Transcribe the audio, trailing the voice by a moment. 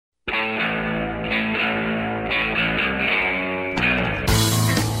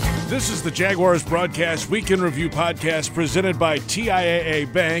This is the Jaguars Broadcast Weekend Review Podcast presented by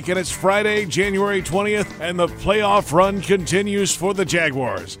TIAA Bank, and it's Friday, January 20th, and the playoff run continues for the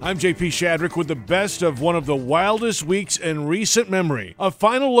Jaguars. I'm JP Shadrick with the best of one of the wildest weeks in recent memory, a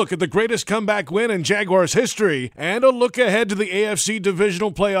final look at the greatest comeback win in Jaguars history, and a look ahead to the AFC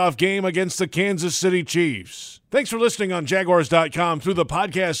Divisional playoff game against the Kansas City Chiefs. Thanks for listening on Jaguars.com through the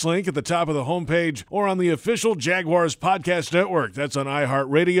podcast link at the top of the homepage or on the official Jaguars Podcast Network. That's on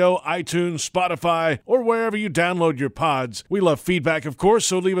iHeartRadio, iTunes, Spotify, or wherever you download your pods. We love feedback, of course,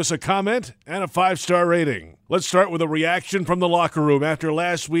 so leave us a comment and a 5-star rating. Let's start with a reaction from the locker room after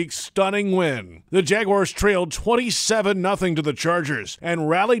last week's stunning win. The Jaguars trailed 27-0 to the Chargers and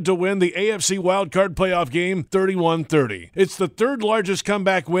rallied to win the AFC wildcard playoff game 31-30. It's the third largest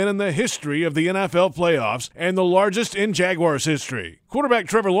comeback win in the history of the NFL playoffs and the largest in Jaguars history. Quarterback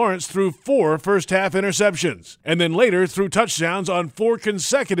Trevor Lawrence threw 4 first-half interceptions, and then later threw touchdowns on 4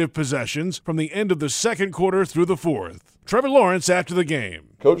 consecutive possessions from the end of the second quarter through the fourth. Trevor Lawrence after the game.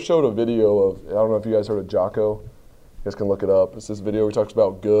 Coach showed a video of, I don't know if you guys heard of Jocko. You guys can look it up. It's this video where he talks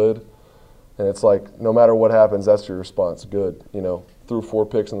about good, and it's like no matter what happens, that's your response, good. You know, threw 4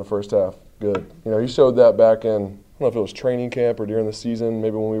 picks in the first half, good. You know, he showed that back in, I don't know if it was training camp or during the season,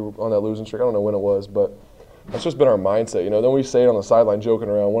 maybe when we were on that losing streak. I don't know when it was, but that's just been our mindset. You know, then we say it on the sideline joking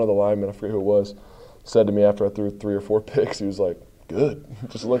around. One of the linemen, I forget who it was, said to me after I threw 3 or 4 picks, he was like, good.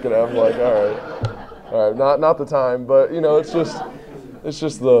 Just looking at him like, all right, not the time, but you know, it's just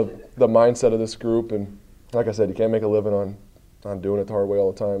the mindset of this group, and like I said, you can't make a living on doing it the hard way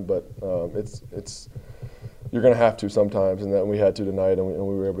all the time, but it's you're gonna have to sometimes, and that we had to tonight, and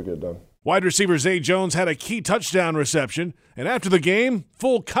we were able to get it done. Wide receiver Zay Jones had a key touchdown reception, and after the game,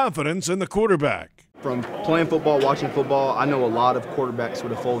 full confidence in the quarterback. From playing football, watching football, I know a lot of quarterbacks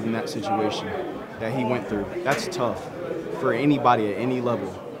would have folded in that situation that he went through. That's tough for anybody at any level,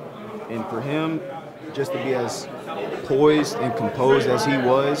 and for him just to be as poised and composed as he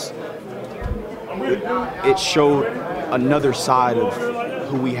was, it showed another side of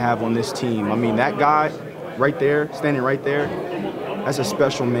who we have on this team. I mean, that guy right there, standing right there, that's a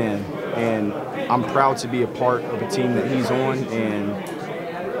special man, and I'm proud to be a part of a team that he's on, and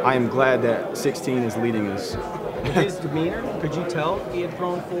I am glad that 16 is leading us. His demeanor, could you tell he had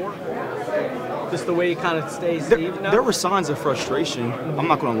thrown 4? Just the way he kind of stays deep? There were signs of frustration, I'm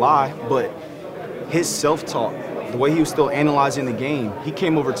not going to lie, but his self-talk, the way he was still analyzing the game, he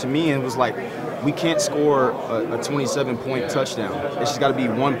came over to me and was like, we can't score a 27-point touchdown. It's just got to be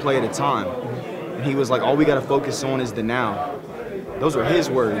one play at a time. And he was like, all we got to focus on is the now. Those were his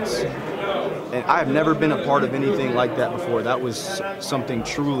words. And I have never been a part of anything like that before. That was something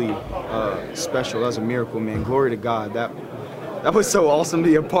truly special. That was a miracle, man. Glory to God. That was so awesome to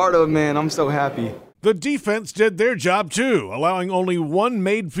be a part of, man. I'm so happy. The defense did their job too, allowing only 1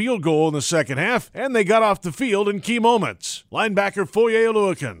 made field goal in the second half, and they got off the field in key moments. Linebacker Foye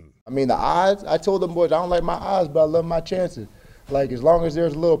Oluokun. I mean, the odds, I told them boys, I don't like my odds, but I love my chances. Like, as long as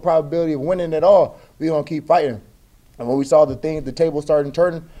there's a little probability of winning at all, we're going to keep fighting. And when we saw the table starting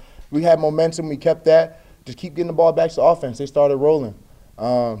turning, we had momentum, we kept that. Just keep getting the ball back to offense. They started rolling.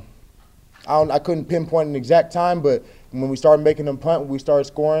 I couldn't pinpoint an exact time, but when we started making them punt, when we started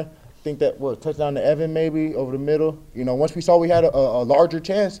scoring, I think that, touchdown to Evan maybe over the middle. You know, once we saw we had a larger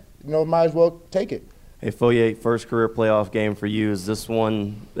chance, you know, might as well take it. Hey, Foye, first career playoff game for you. Is this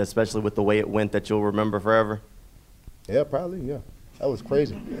one, especially with the way it went, that you'll remember forever? Yeah, probably, yeah. That was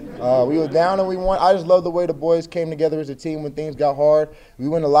crazy. We were down and we won. I just love the way the boys came together as a team when things got hard. We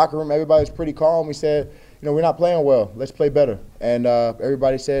went in the locker room. Everybody was pretty calm. We said, you know, we're not playing well. Let's play better. And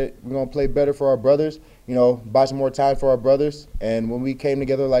everybody said we're going to play better for our brothers, you know, buy some more time for our brothers. And when we came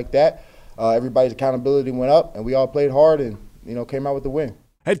together like that, everybody's accountability went up, and we all played hard and, you know, came out with the win.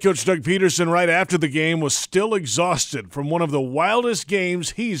 Head coach Doug Peterson, right after the game, was still exhausted from one of the wildest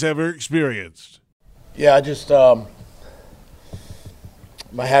games he's ever experienced. Yeah, I just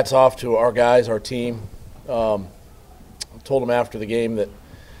my hat's off to our guys, our team. I told them after the game that,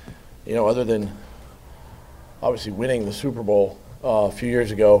 you know, other than obviously winning the Super Bowl a few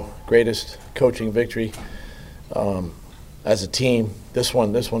years ago, greatest coaching victory as a team, this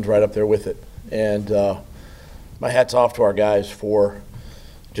one's right up there with it. And my hat's off to our guys for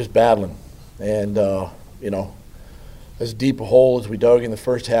just battling. And, you know, as deep a hole as we dug in the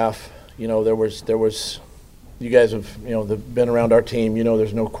first half, you know, there was you guys have, you know, been around our team, you know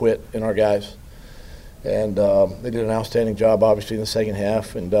there's no quit in our guys. And they did an outstanding job, obviously, in the second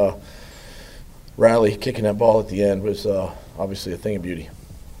half. And Riley kicking that ball at the end was obviously a thing of beauty.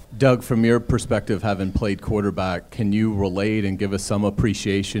 Doug, from your perspective, having played quarterback, can you relate and give us some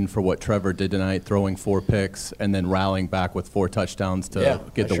appreciation for what Trevor did tonight, throwing 4 picks and then rallying back with 4 touchdowns to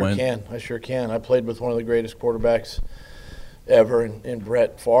get the win? I sure can. I played with one of the greatest quarterbacks ever in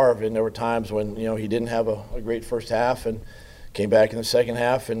Brett Favre, and there were times when he didn't have a great first half and came back in the second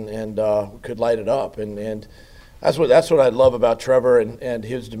half and could light it up. And that's what I love about Trevor and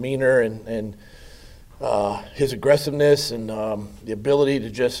his demeanor and his aggressiveness and the ability to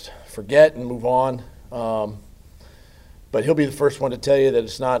just forget and move on. But he'll be the first one to tell you that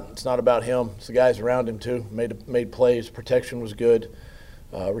it's not about him. It's the guys around him too. Made plays. Protection was good.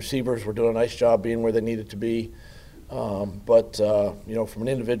 Receivers were doing a nice job being where they needed to be. But from an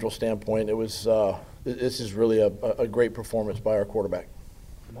individual standpoint, it was this is really a great performance by our quarterback.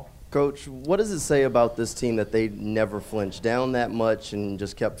 Coach, what does it say about this team that they never flinched down that much and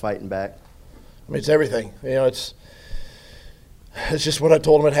just kept fighting back? I mean, it's everything. It's just what I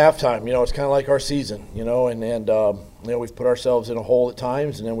told them at halftime. It's kind of like our season. And we've put ourselves in a hole at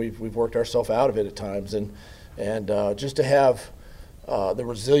times, and then we've worked ourselves out of it at times. And just to have the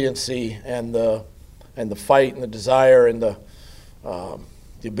resiliency and the fight and the desire and the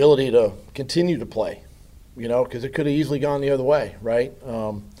ability to continue to play, because it could have easily gone the other way, right?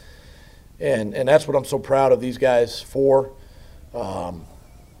 And that's what I'm so proud of these guys for.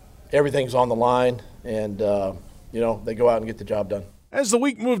 Everything's on the line, and, they go out and get the job done. As the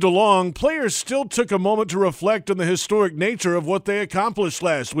week moved along, players still took a moment to reflect on the historic nature of what they accomplished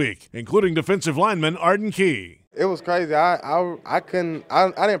last week, including defensive lineman Arden Key. It was crazy. I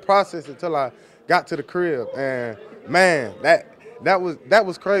didn't process it until I got to the crib, and man, that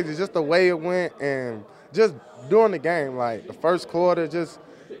was crazy. Just the way it went, and just during the game, like the first quarter, just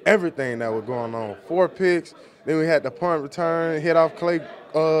everything that was going on. 4 picks, then we had the punt return, hit off Clay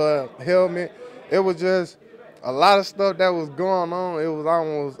helmet. It was just a lot of stuff that was going on. It was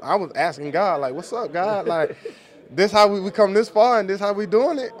almost, I was asking God, like, what's up, God? Like, this how we come this far, and this how we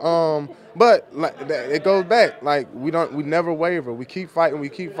doing it. But like, it goes back. Like, we never waver. We keep fighting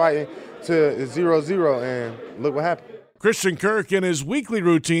to 0-0, and look what happened. Christian Kirk, in his weekly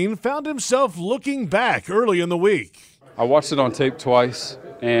routine, found himself looking back early in the week. I watched it on tape twice,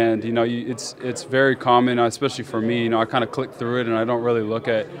 and it's very common, especially for me. I kind of click through it, and I don't really look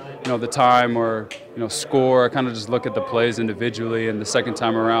at the time or score. I kind of just look at the plays individually. And the second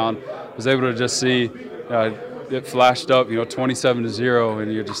time around, I was able to just see it flashed up, 27-0,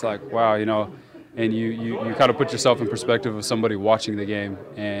 and you're just like, wow, and you kind of put yourself in perspective of somebody watching the game,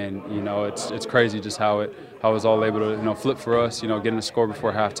 and it's crazy just how it was all able to flip for us, getting a score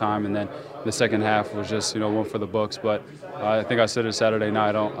before halftime, and then the second half was just one for the books. But I think I said it Saturday night.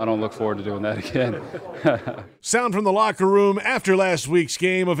 I don't look forward to doing that again. Sound from the locker room after last week's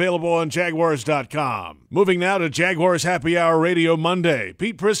game, available on Jaguars.com. Moving now to Jaguars Happy Hour Radio Monday.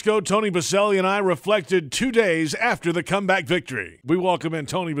 Pete Prisco, Tony Baselli, and I reflected 2 days after the comeback victory. We welcome in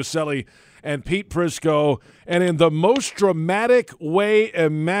Tony Baselli and Pete Prisco, and in the most dramatic way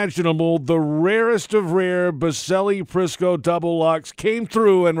imaginable, the rarest of rare Baselli-Prisco double locks came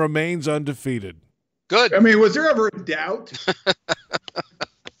through and remains undefeated. Good. I mean, was there ever a doubt?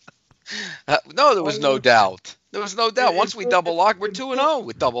 No, there was no doubt. There was no doubt. Once we double lock, we're 2-0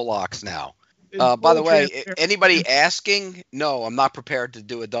 with double locks now. By the way, anybody asking? No, I'm not prepared to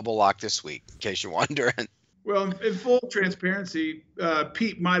do a double lock this week, in case you're wondering. Well, in full transparency,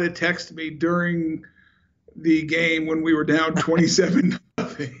 Pete might have texted me during the game when we were down 27-0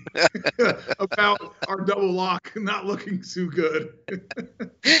 about our double lock not looking so good.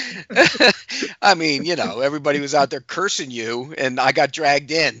 I mean, everybody was out there cursing you, and I got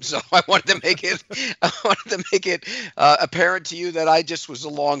dragged in, so I wanted to make it apparent to you that I just was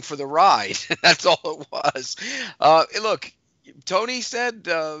along for the ride. That's all it was. Look, Tony said,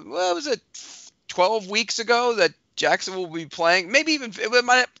 what was it? 12 weeks ago that Jacksonville will be playing, maybe even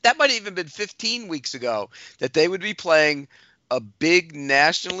that might have even been 15 weeks ago, that they would be playing a big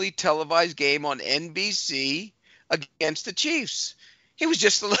nationally televised game on NBC against the Chiefs. He's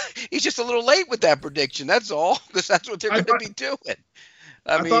just a little late with that prediction. That's all, because that's what they're going to be doing.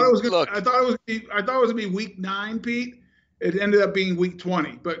 I thought it was going to be week 9, Pete. It ended up being week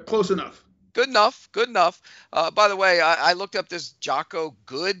 20, but close enough. Good enough. By the way, I looked up this Jocko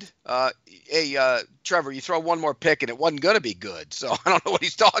Good. Hey, Trevor, you throw one more pick and it wasn't going to be good. So I don't know what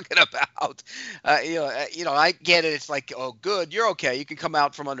he's talking about. I get it. It's like, oh, good. You're okay. You can come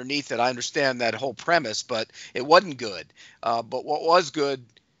out from underneath it. I understand that whole premise, but it wasn't good. But what was good,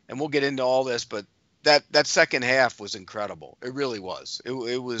 and we'll get into all this, but that second half was incredible. It really was.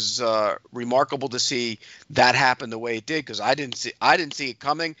 It was remarkable to see that happen the way it did, because I didn't see it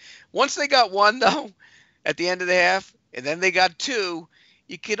coming. Once they got one, though, at the end of the half, and then they got 2,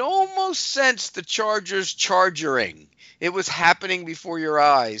 you could almost sense the Chargers chargering. It was happening before your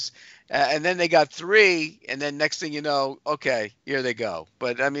eyes. And then they got 3, and then next thing you know, okay, here they go.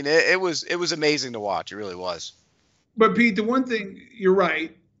 But I mean, it was amazing to watch. It really was. But Pete, the one thing, you're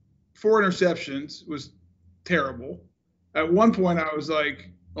right, 4 interceptions was terrible. At one point, I was like,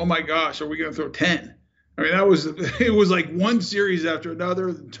 "Oh my gosh, are we going to throw 10?" I mean, it was like one series after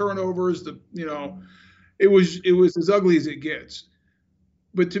another, the turnovers, it was as ugly as it gets.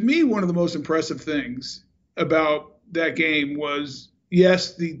 But to me, one of the most impressive things about that game was,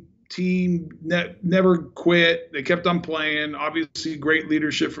 yes, the team never quit. They kept on playing. Obviously, great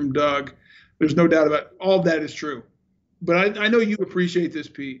leadership from Doug. There's no doubt about it. All of that is true. But I know you appreciate this,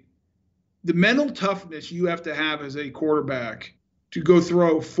 Pete. The mental toughness you have to have as a quarterback to go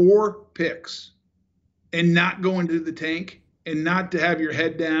throw 4 picks and not go into the tank and not to have your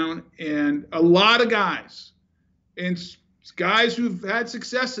head down. And a lot of guys, and guys who've had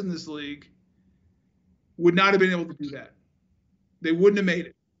success in this league, would not have been able to do that. They wouldn't have made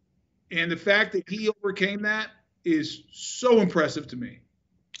it. And the fact that he overcame that is so impressive to me.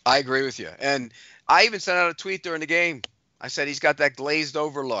 I agree with you. And I even sent out a tweet during the game. I said he's got that glazed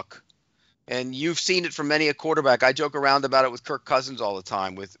over look. And you've seen it from many a quarterback. I joke around about it with Kirk Cousins all the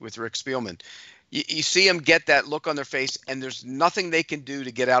time, with Rick Spielman. You see them get that look on their face, and there's nothing they can do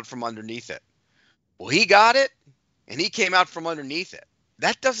to get out from underneath it. Well, he got it, and he came out from underneath it.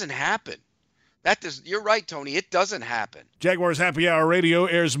 That doesn't happen. You're right, Tony. It doesn't happen. Jaguars Happy Hour Radio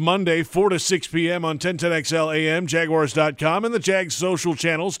airs Monday, 4 to 6 p.m. on 1010XL AM, Jaguars.com, and the Jags social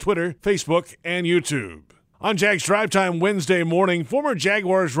channels, Twitter, Facebook, and YouTube. On Jags Drive Time Wednesday morning, former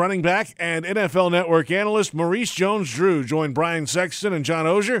Jaguars running back and NFL Network analyst Maurice Jones-Drew joined Brian Sexton and John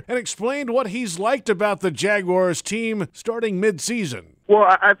Oehser and explained what he's liked about the Jaguars team starting midseason. Well,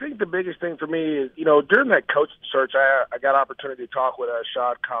 I think the biggest thing for me is, during that coaching search, I got opportunity to talk with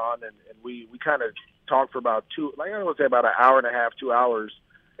Shad Khan, and we kind of talked for about about an hour and a half, 2 hours,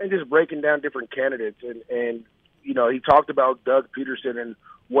 and just breaking down different candidates. And he talked about Doug Peterson and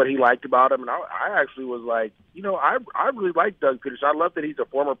what he liked about him. And I actually was like, I really like Doug Peterson. I love that he's a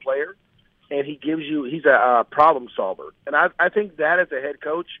former player, and he's a problem solver. And I think that as a head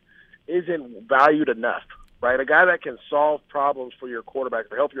coach isn't valued enough. Right, a guy that can solve problems for your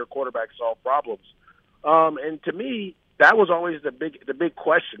quarterback, or help your quarterback solve problems. And to me, that was always the big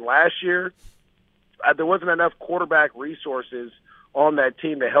question. Last year, there wasn't enough quarterback resources on that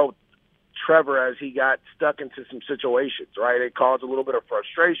team to help Trevor as he got stuck into some situations. Right, it caused a little bit of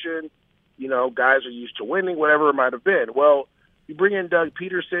frustration. Guys are used to winning, whatever it might have been. Well, you bring in Doug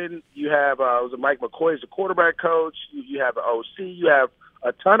Peterson. You have Mike McCoy as the quarterback coach. You have the OC. You have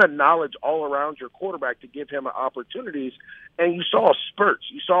a ton of knowledge all around your quarterback to give him opportunities, and you saw spurts.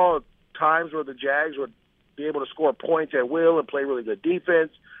 You saw times where the Jags would be able to score points at will and play really good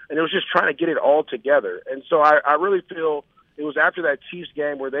defense, and it was just trying to get it all together. And so I really feel it was after that Chiefs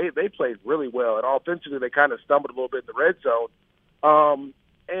game where they played really well, and offensively they kind of stumbled a little bit in the red zone.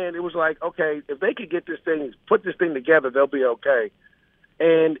 And it was like, okay, if they could put this thing together, they'll be okay.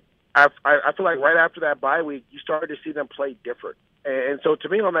 And I feel like right after that bye week, you started to see them play different. And so to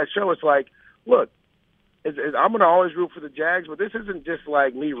me on that show, it's like, look, I'm going to always root for the Jags, but this isn't just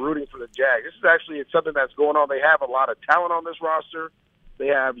like me rooting for the Jags. This is actually something that's going on. They have a lot of talent on this roster. They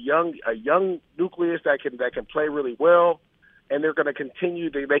have a young nucleus that can play really well, and they're going to continue.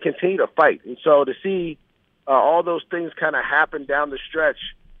 They continue to fight. And so to see all those things kind of happen down the stretch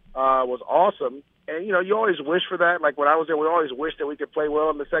was awesome. And you always wish for that. Like when I was there, we always wished that we could play well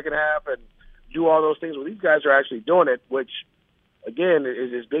in the second half and do all those things. Well, these guys are actually doing it, which again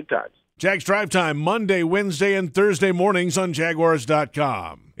is big time. Jags Drive Time Monday, Wednesday, and Thursday mornings on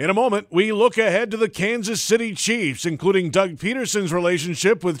Jaguars.com. In a moment, we look ahead to the Kansas City Chiefs, including Doug Peterson's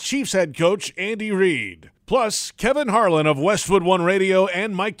relationship with Chiefs head coach Andy Reid. Plus, Kevin Harlan of Westwood One Radio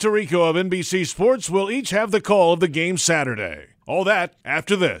and Mike Tirico of NBC Sports will each have the call of the game Saturday. All that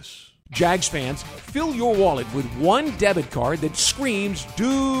after this. Jags fans, fill your wallet with one debit card that screams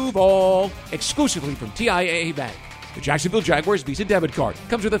Duval, exclusively from TIAA Bank. The Jacksonville Jaguars Visa debit card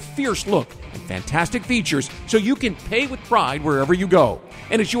comes with a fierce look and fantastic features so you can pay with pride wherever you go.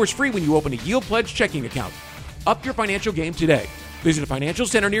 And it's yours free when you open a Yield Pledge checking account. Up your financial game today. Visit a financial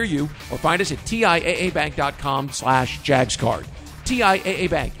center near you or find us at TIAABank.com/JagsCard. TIAA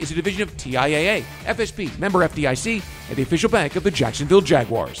Bank is a division of TIAA, FSP, member FDIC, and the official bank of the Jacksonville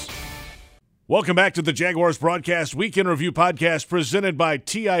Jaguars. Welcome back to the Jaguars Broadcast Weekend Review Podcast presented by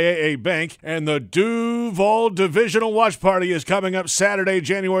TIAA Bank. And the Duval Divisional Watch Party is coming up Saturday,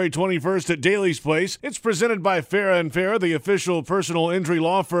 January 21st at Daly's Place. It's presented by Farah & Farah, the official personal injury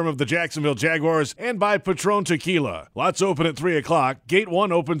law firm of the Jacksonville Jaguars, and by Patron Tequila. Lots open at 3 o'clock. Gate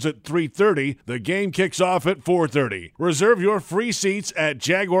 1 opens at 3:30. The game kicks off at 4:30. Reserve your free seats at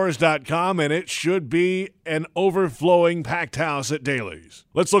jaguars.com, and it should be an overflowing packed house at Daly's.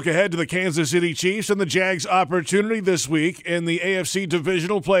 Let's look ahead to the Kansas City Chiefs and the Jags' opportunity this week in the AFC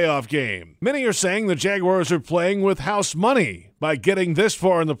Divisional Playoff game. Many are saying the Jaguars are playing with house money by getting this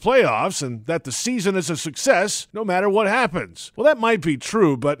far in the playoffs and that the season is a success no matter what happens. Well, that might be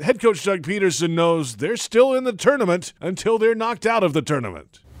true, but head coach Doug Peterson knows they're still in the tournament until they're knocked out of the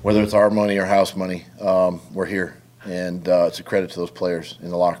tournament. Whether it's our money or house money, we're here. And it's a credit to those players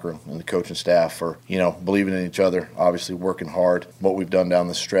in the locker room and the coaching staff for, believing in each other, obviously working hard. What we've done down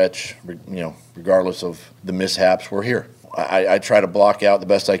the stretch, regardless of the mishaps, we're here. I try to block out the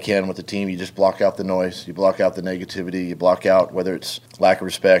best I can with the team. You just block out the noise. You block out the negativity. You block out whether it's lack of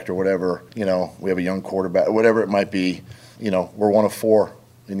respect or whatever. We have a young quarterback, whatever it might be. We're one of 4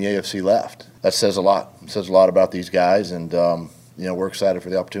 in the AFC left. That says a lot. It says a lot about these guys, and, we're excited for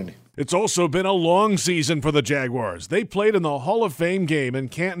the opportunity. It's also been a long season for the Jaguars. They played in the Hall of Fame game in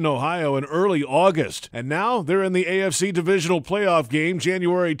Canton, Ohio in early August, and now they're in the AFC Divisional Playoff game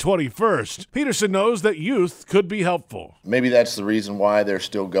January 21st. Peterson knows that youth could be helpful. Maybe that's the reason why they're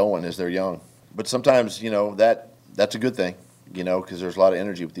still going, is they're young. But sometimes, that's a good thing, because there's a lot of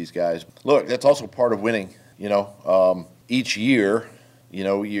energy with these guys. Look, that's also part of winning, each year.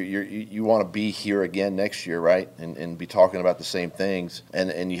 You want to be here again next year, right? And be talking about the same things.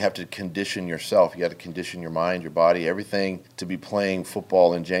 And you have to condition yourself. You got to condition your mind, your body, everything to be playing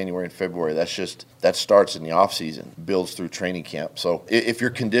football in January and February. That starts in the off season, builds through training camp. So if you're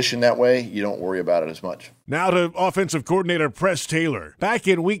conditioned that way, you don't worry about it as much. Now to offensive coordinator Press Taylor. Back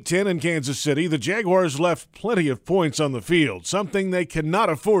in Week 10 in Kansas City, the Jaguars left plenty of points on the field, something they cannot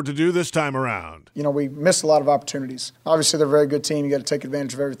afford to do this time around. We missed a lot of opportunities. Obviously, they're a very good team. You got to take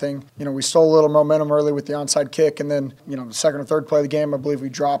advantage of everything. We stole a little momentum early with the onside kick, and then, the second or third play of the game, I believe we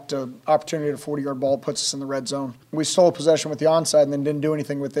dropped an opportunity at a 40-yard ball, puts us in the red zone. We stole possession with the onside and then didn't do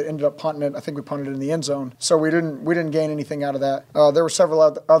anything with it. Ended up punting it. I think we punted it in the end zone. So we didn't gain anything out of that. There were several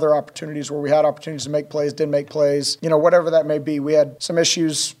other opportunities where we had opportunities to make plays, didn't make plays. Whatever that may be, we had some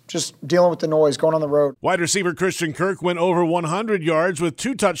issues just dealing with the noise, going on the road. Wide receiver Christian Kirk went over 100 yards with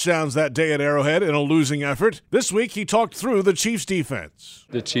 2 touchdowns that day at Arrowhead in a losing effort. This week, he talked through the Chiefs' defense.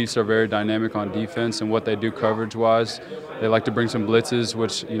 The Chiefs are very dynamic on defense and what they do coverage-wise. They like to bring some blitzes,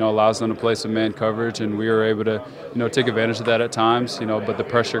 which, allows them to play some man coverage, and we were able to, take advantage of that at times, but the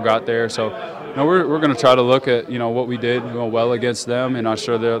pressure got there. So, we're going to try to look at, what we did well against them, and I'm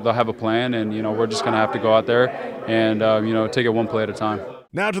sure they'll have a plan, and, we're just going to have to go out there and, take it one play at a time.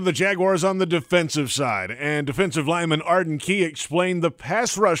 Now to the Jaguars on the defensive side, and defensive lineman Arden Key explained the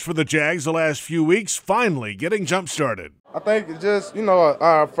pass rush for the Jags the last few weeks finally getting jump-started. I think it's just,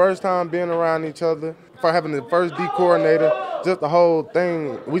 our first time being around each other, for having the first D coordinator, just the whole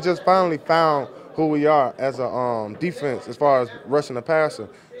thing, we just finally found who we are as a defense as far as rushing the passer.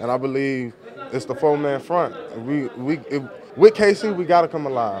 And I believe it's the 4-man front. With KC, we got to come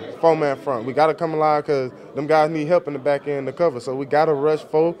alive. 4-man front. We got to come alive because them guys need help in the back end to cover. So we got to rush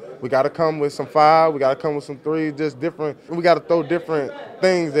 4. We got to come with some 5. We got to come with some 3. Just different. We got to throw different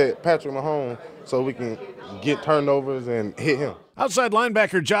things at Patrick Mahomes so we can get turnovers and hit him. Outside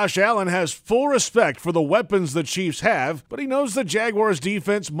linebacker Josh Allen has full respect for the weapons the Chiefs have, but he knows the Jaguars'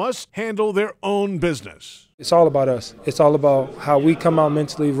 defense must handle their own business. It's all about us. It's all about how we come out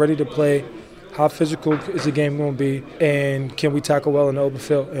mentally, ready to play. How physical is the game going to be, and can we tackle well in the open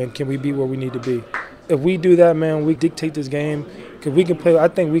field, and can we be where we need to be? If we do that, man, we dictate this game. Because we can play, I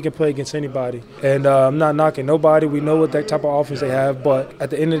think we can play against anybody. And I'm not knocking nobody. We know what that type of offense they have, but at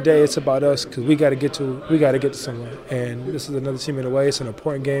the end of the day, it's about us because we got to get to somewhere. And this is another team in a way. It's an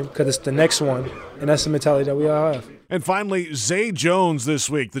important game because it's the next one, and that's the mentality that we all have. And finally, Zay Jones this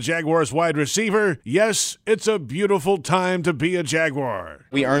week, the Jaguars wide receiver. Yes, it's a beautiful time to be a Jaguar.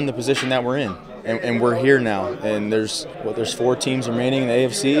 We earned the position that we're in, and we're here now. And there's 4 teams remaining in the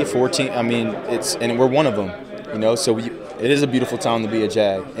AFC. 14. I mean, and we're one of them. So it is a beautiful time to be a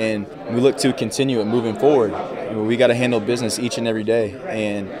Jag, and we look to continue it moving forward. We got to handle business each and every day,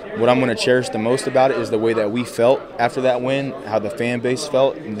 and what I'm going to cherish the most about it is the way that we felt after that win, how the fan base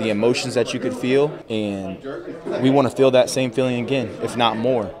felt, and the emotions that you could feel, and we want to feel that same feeling again, if not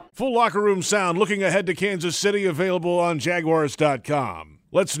more. Full locker room sound looking ahead to Kansas City, available on Jaguars.com.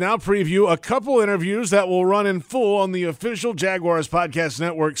 Let's now preview a couple interviews that will run in full on the official Jaguars Podcast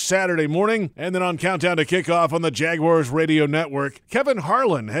Network Saturday morning, and then on Countdown to Kickoff on the Jaguars Radio Network. Kevin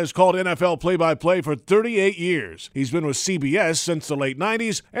Harlan has called NFL play-by-play for 38 years. He's been with CBS since the late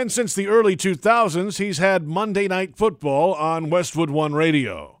 90s, and since the early 2000s, he's had Monday Night Football on Westwood One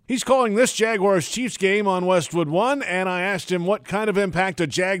Radio. He's calling this Jaguars-Chiefs game on Westwood One, and I asked him what kind of impact a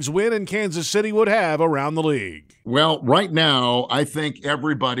Jags win in Kansas City would have around the league. Well, right now, I think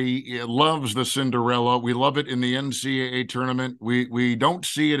everybody loves the Cinderella. We love it in the NCAA tournament. We don't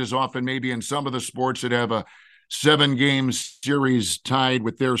see it as often maybe in some of the sports that have a 7-game series tied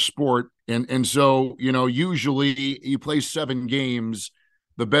with their sport. And so, usually you play 7 games,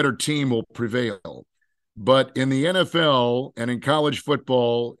 the better team will prevail. But in the NFL and in college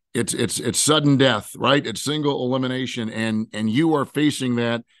football, it's sudden death, right? It's single elimination, and you are facing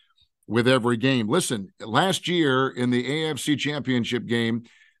that with every game. Listen, last year in the AFC Championship game,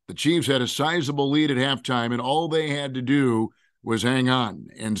 the Chiefs had a sizable lead at halftime, and all they had to do was hang on.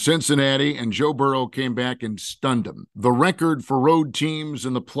 And Cincinnati and Joe Burrow came back and stunned them. The record for road teams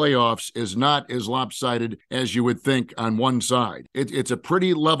in the playoffs is not as lopsided as you would think on one side. It's a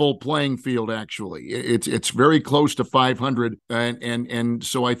pretty level playing field, actually. It's very close to 500, and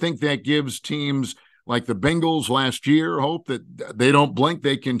so I think that gives teams like the Bengals last year hope that they don't blink,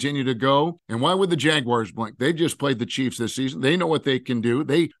 they continue to go. And why would the Jaguars blink? They just played the Chiefs this season. They know what they can do.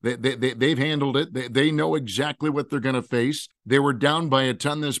 They've handled it. They know exactly what they're going to face. They were down by a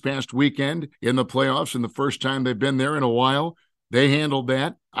ton this past weekend in the playoffs, and the first time they've been there in a while. They handled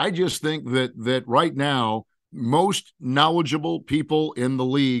that. I just think that right now, most knowledgeable people in the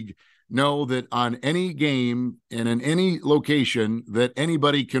league know that on any game and in any location that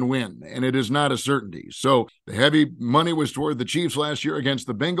anybody can win, and it is not a certainty. So the heavy money was toward the Chiefs last year against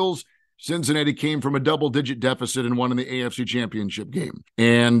the Bengals. Cincinnati came from a double-digit deficit and won in the AFC Championship game.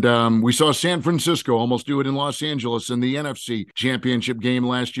 And we saw San Francisco almost do it in Los Angeles in the NFC Championship game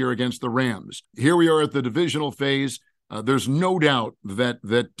last year against the Rams. Here we are at the divisional phase. There's no doubt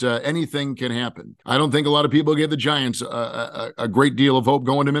that anything can happen. I don't think a lot of people gave the Giants a great deal of hope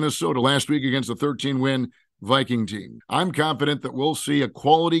going to Minnesota last week against a 13-win Viking team. I'm confident that we'll see a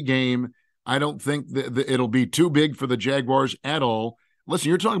quality game. I don't think that it'll be too big for the Jaguars at all. Listen,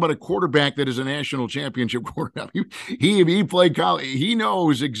 you're talking about a quarterback that is a national championship quarterback. He played college. He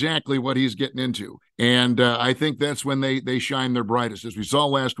knows exactly what he's getting into. And I think that's when they shine their brightest, as we saw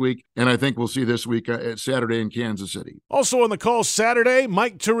last week, and I think we'll see this week at Saturday in Kansas City. Also on the call Saturday,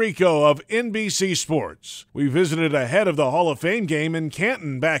 Mike Tirico of NBC Sports. We visited ahead of the Hall of Fame game in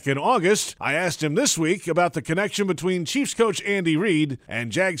Canton back in August. I asked him this week about the connection between Chiefs coach Andy Reid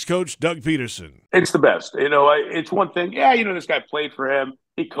and Jags coach Doug Peterson. It's the best. It's one thing. Yeah, this guy played for him.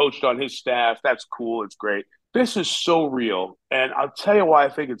 He coached on his staff. That's cool. It's great. This is so real. And I'll tell you why I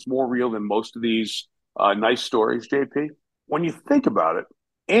think it's more real than most of these nice stories, JP. When you think about it,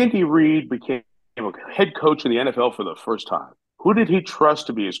 Andy Reid became a head coach in the NFL for the first time. Who did he trust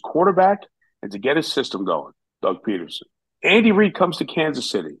to be his quarterback and to get his system going? Doug Peterson. Andy Reid comes to Kansas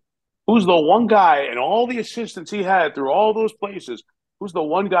City. Who's the one guy and all the assistants he had through all those places? Who's the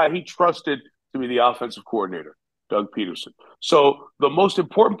one guy he trusted to be the offensive coordinator? Doug Peterson. So the most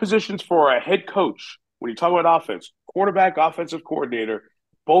important positions for a head coach, when you talk about offense, quarterback, offensive coordinator,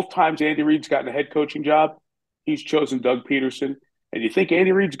 both times Andy Reid's gotten a head coaching job, he's chosen Doug Peterson. And you think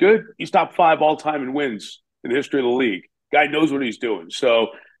Andy Reid's good? He's top 5 all-time in wins in the history of the league. Guy knows what he's doing. So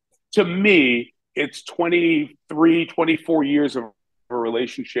to me, it's 23, 24 years of a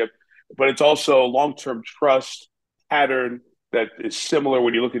relationship, but it's also a long-term trust pattern that is similar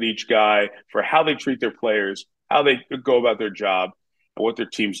when you look at each guy for how they treat their players, how they go about their job, and what their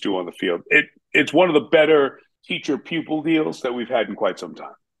teams do on the field. It's one of the better teacher-pupil deals that we've had in quite some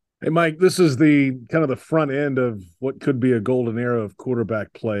time. Hey, Mike, this is the kind of the front end of what could be a golden era of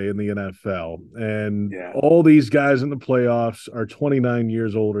quarterback play in the NFL. And all these guys in the playoffs are 29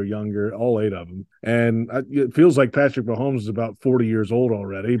 years old or younger, all 8 of them. And it feels like Patrick Mahomes is about 40 years old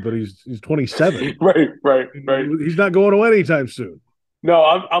already, but he's 27. Right. He's not going away anytime soon. No,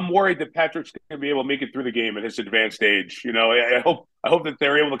 I'm worried that Patrick's going to be able to make it through the game at his advanced age. I hope that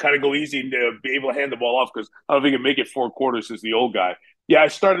they're able to kind of go easy and be able to hand the ball off, because I don't think he can make it 4 quarters as the old guy. Yeah, I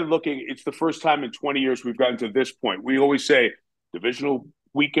started looking. It's the first time in 20 years we've gotten to this point. We always say divisional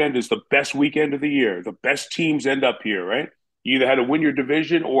weekend is the best weekend of the year. The best teams end up here, right? You either had to win your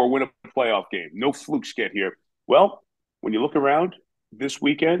division or win a playoff game. No flukes get here. Well, when you look around this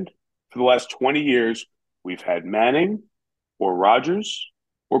weekend, for the last 20 years, we've had Manning or Rodgers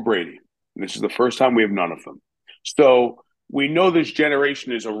or Brady. And this is the first time we have none of them. So we know this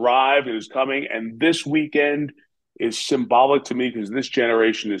generation has arrived and is coming. And this weekend, is symbolic to me because this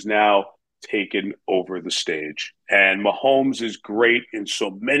generation is now taken over the stage. And Mahomes is great in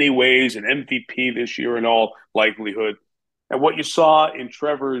so many ways, an MVP this year in all likelihood. And what you saw in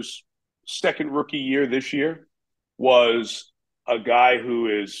Trevor's second rookie year this year was a guy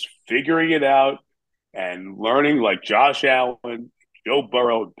who is figuring it out and learning like Josh Allen, Joe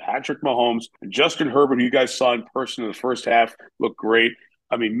Burrow, Patrick Mahomes, and Justin Herbert, who you guys saw in person in the first half, looked great.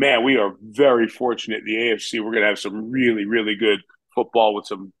 I mean, man, we are very fortunate in the AFC. We're going to have some really, really good football with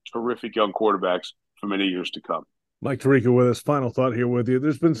some terrific young quarterbacks for many years to come. Mike Tirico with us. Final thought here with you.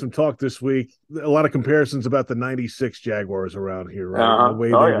 There's been some talk this week, a lot of comparisons about the 96 Jaguars around here, right? And the way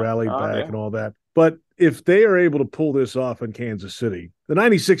they rallied back and all that. But if they are able to pull this off in Kansas City, the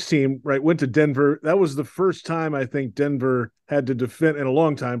 96 team, right, went to Denver. That was the first time I think Denver had to defend in a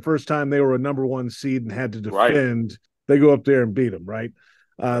long time. First time they were a number one seed and had to defend. Right. They go up there and beat them, right?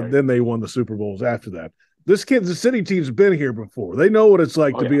 Then they won the Super Bowls after that. This Kansas City team's been here before. They know what it's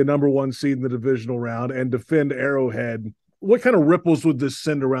like to be a number one seed in the divisional round and defend Arrowhead. What kind of ripples would this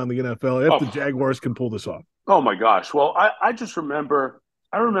send around the NFL if the Jaguars can pull this off? Oh, my gosh. Well, I just remember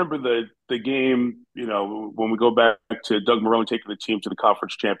 – I remember the game, you know, when we go back to Doug Marrone taking the team to the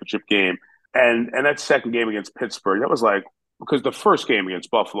conference championship game and that second game against Pittsburgh, that was like – because the first game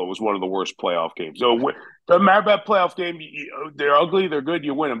against Buffalo was one of the worst playoff games. So doesn't matter about playoff game. They're ugly, they're good,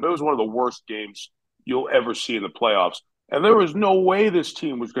 you win them. But it was one of the worst games you'll ever see in the playoffs. And there was no way this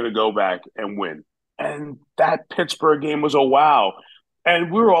team was going to go back and win. And that Pittsburgh game was a wow.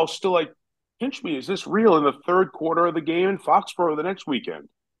 And we were all still like, pinch me, is this real in the third quarter of the game in Foxborough the next weekend?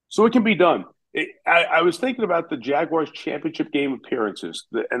 So it can be done. I was thinking about the Jaguars championship game appearances.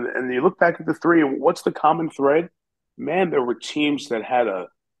 And you look back at the three, and what's the common thread? Man, there were teams that had a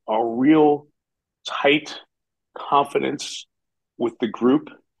real tight confidence with the group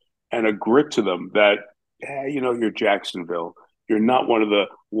and a grit to them that, you're Jacksonville. You're not one of the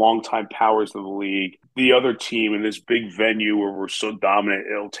longtime powers of the league. The other team in this big venue where we're so dominant,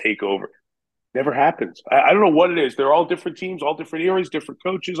 it'll take over. Never happens. I don't know what it is. They're all different teams, all different eras, different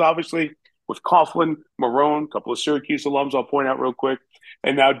coaches, obviously, with Coughlin, Marrone, a couple of Syracuse alums I'll point out real quick.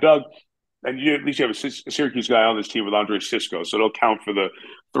 And now Doug, and at least you have a Syracuse guy on this team with Andre Sisco, so it'll count for the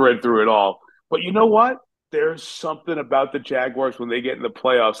thread through it all. But you know what? There's something about the Jaguars when they get in the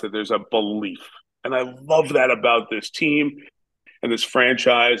playoffs that there's a belief. And I love that about this team and this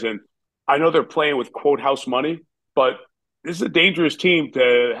franchise. And I know they're playing with, quote, house money, but this is a dangerous team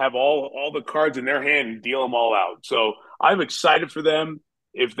to have all the cards in their hand and deal them all out. So I'm excited for them.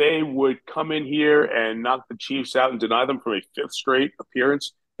 If they would come in here and knock the Chiefs out and deny them from a fifth straight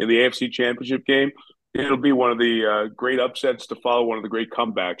appearance in the AFC Championship game, it'll be one of the great upsets to follow, one of the great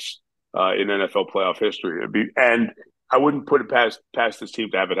comebacks in NFL playoff history. And I wouldn't put it past this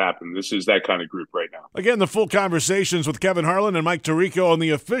team to have it happen. This is that kind of group right now. Again, the full conversations with Kevin Harlan and Mike Tirico on the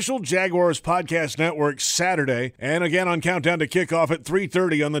official Jaguars Podcast Network Saturday, and again on Countdown to Kickoff at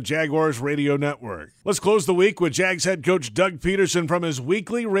 3:30 on the Jaguars Radio Network. Let's close the week with Jags head coach Doug Peterson from his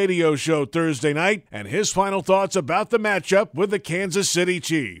weekly radio show Thursday night and his final thoughts about the matchup with the Kansas City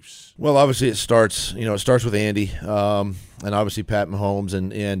Chiefs. Well, obviously it starts with Andy and obviously Pat Mahomes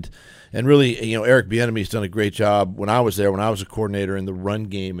and really, Eric Bieniemy's done a great job when I was there, when I was a coordinator, in the run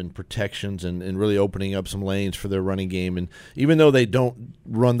game and protections and really opening up some lanes for their running game. And even though they don't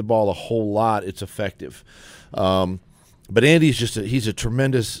run the ball a whole lot, it's effective. But Andy's he's a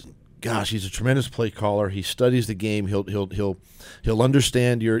tremendous play caller. He studies the game. He'll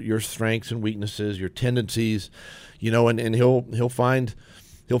understand your strengths and weaknesses, your tendencies, and he'll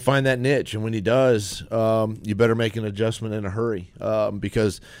find that niche, and when he does, you better make an adjustment in a hurry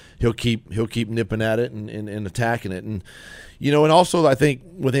because he'll keep nipping at it and attacking it. And and also I think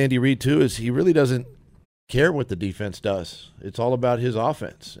with Andy Reid too is he really doesn't care what the defense does. It's all about his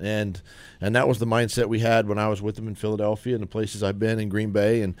offense, and that was the mindset we had when I was with him in Philadelphia and the places I've been in Green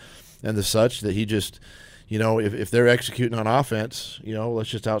Bay and the such, that he just if they're executing on offense, let's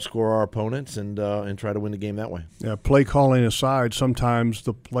just outscore our opponents and try to win the game that way. Yeah, play calling aside, sometimes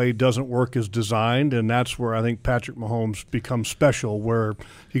the play doesn't work as designed, and that's where I think Patrick Mahomes becomes special, where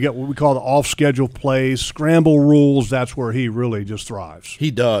you get what we call the off-schedule plays, scramble rules. That's where he really just thrives.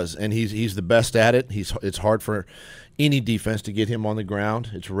 He does, and he's the best at it. It's hard for any defense to get him on the ground.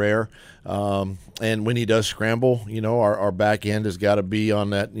 It's rare. And when he does scramble, our back end has got to be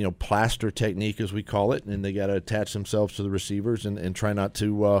on that, plaster technique, as we call it, and they got to attach themselves to the receivers and try not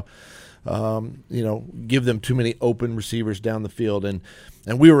to, give them too many open receivers down the field. And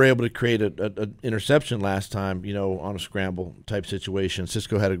we were able to create an interception last time, on a scramble type situation.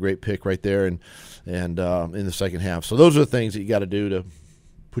 Sisco had a great pick right there and in the second half. So those are the things that you got to do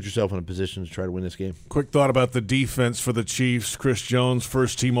put yourself in a position to try to win this game. Quick thought about the defense for the Chiefs. Chris Jones,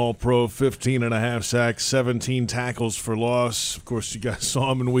 first-team All-Pro, 15.5 sacks, 17 tackles for loss. Of course, you guys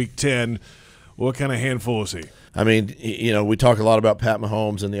saw him in Week 10. What kind of handful is he? I mean, we talk a lot about Pat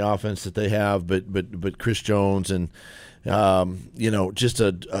Mahomes and the offense that they have, but Chris Jones and just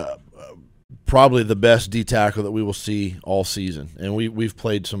probably the best D tackle that we will see all season. And we've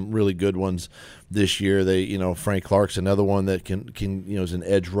played some really good ones this year. Frank Clark's another one that can is an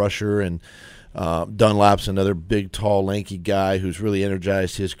edge rusher, and Dunlap's another big, tall, lanky guy who's really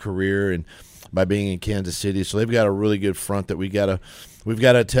energized his career and by being in Kansas City. So they've got a really good front that we've got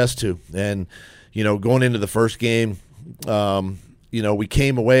to attest to. And going into the first game, we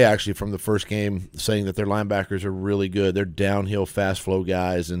came away actually from the first game saying that their linebackers are really good. They're downhill, fast flow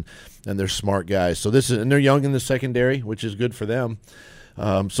guys, and they're smart guys. And they're young in the secondary, which is good for them.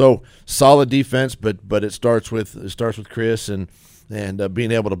 So solid defense, but it starts with Chris and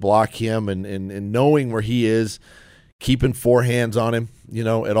being able to block him and knowing where he is, keeping four hands on him,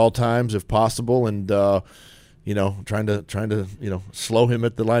 at all times if possible, and trying to slow him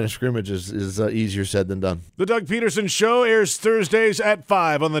at the line of scrimmage is easier said than done. The Doug Peterson Show airs Thursdays at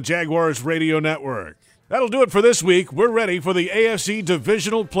 5 on the Jaguars Radio Network. That'll do it for this week. We're ready for the AFC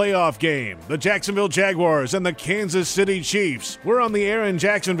Divisional Playoff game. The Jacksonville Jaguars and the Kansas City Chiefs. We're on the air in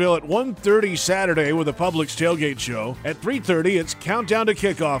Jacksonville at 1:30 Saturday with a Publix tailgate show. At 3:30, it's Countdown to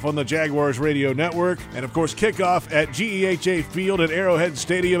Kickoff on the Jaguars Radio Network. And, of course, kickoff at GEHA Field at Arrowhead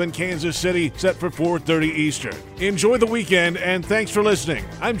Stadium in Kansas City, set for 4:30 Eastern. Enjoy the weekend, and thanks for listening.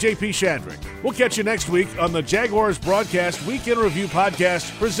 I'm JP Shadrick. We'll catch you next week on the Jaguars Broadcast Weekend Review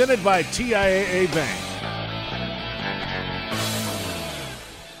Podcast presented by TIAA Bank.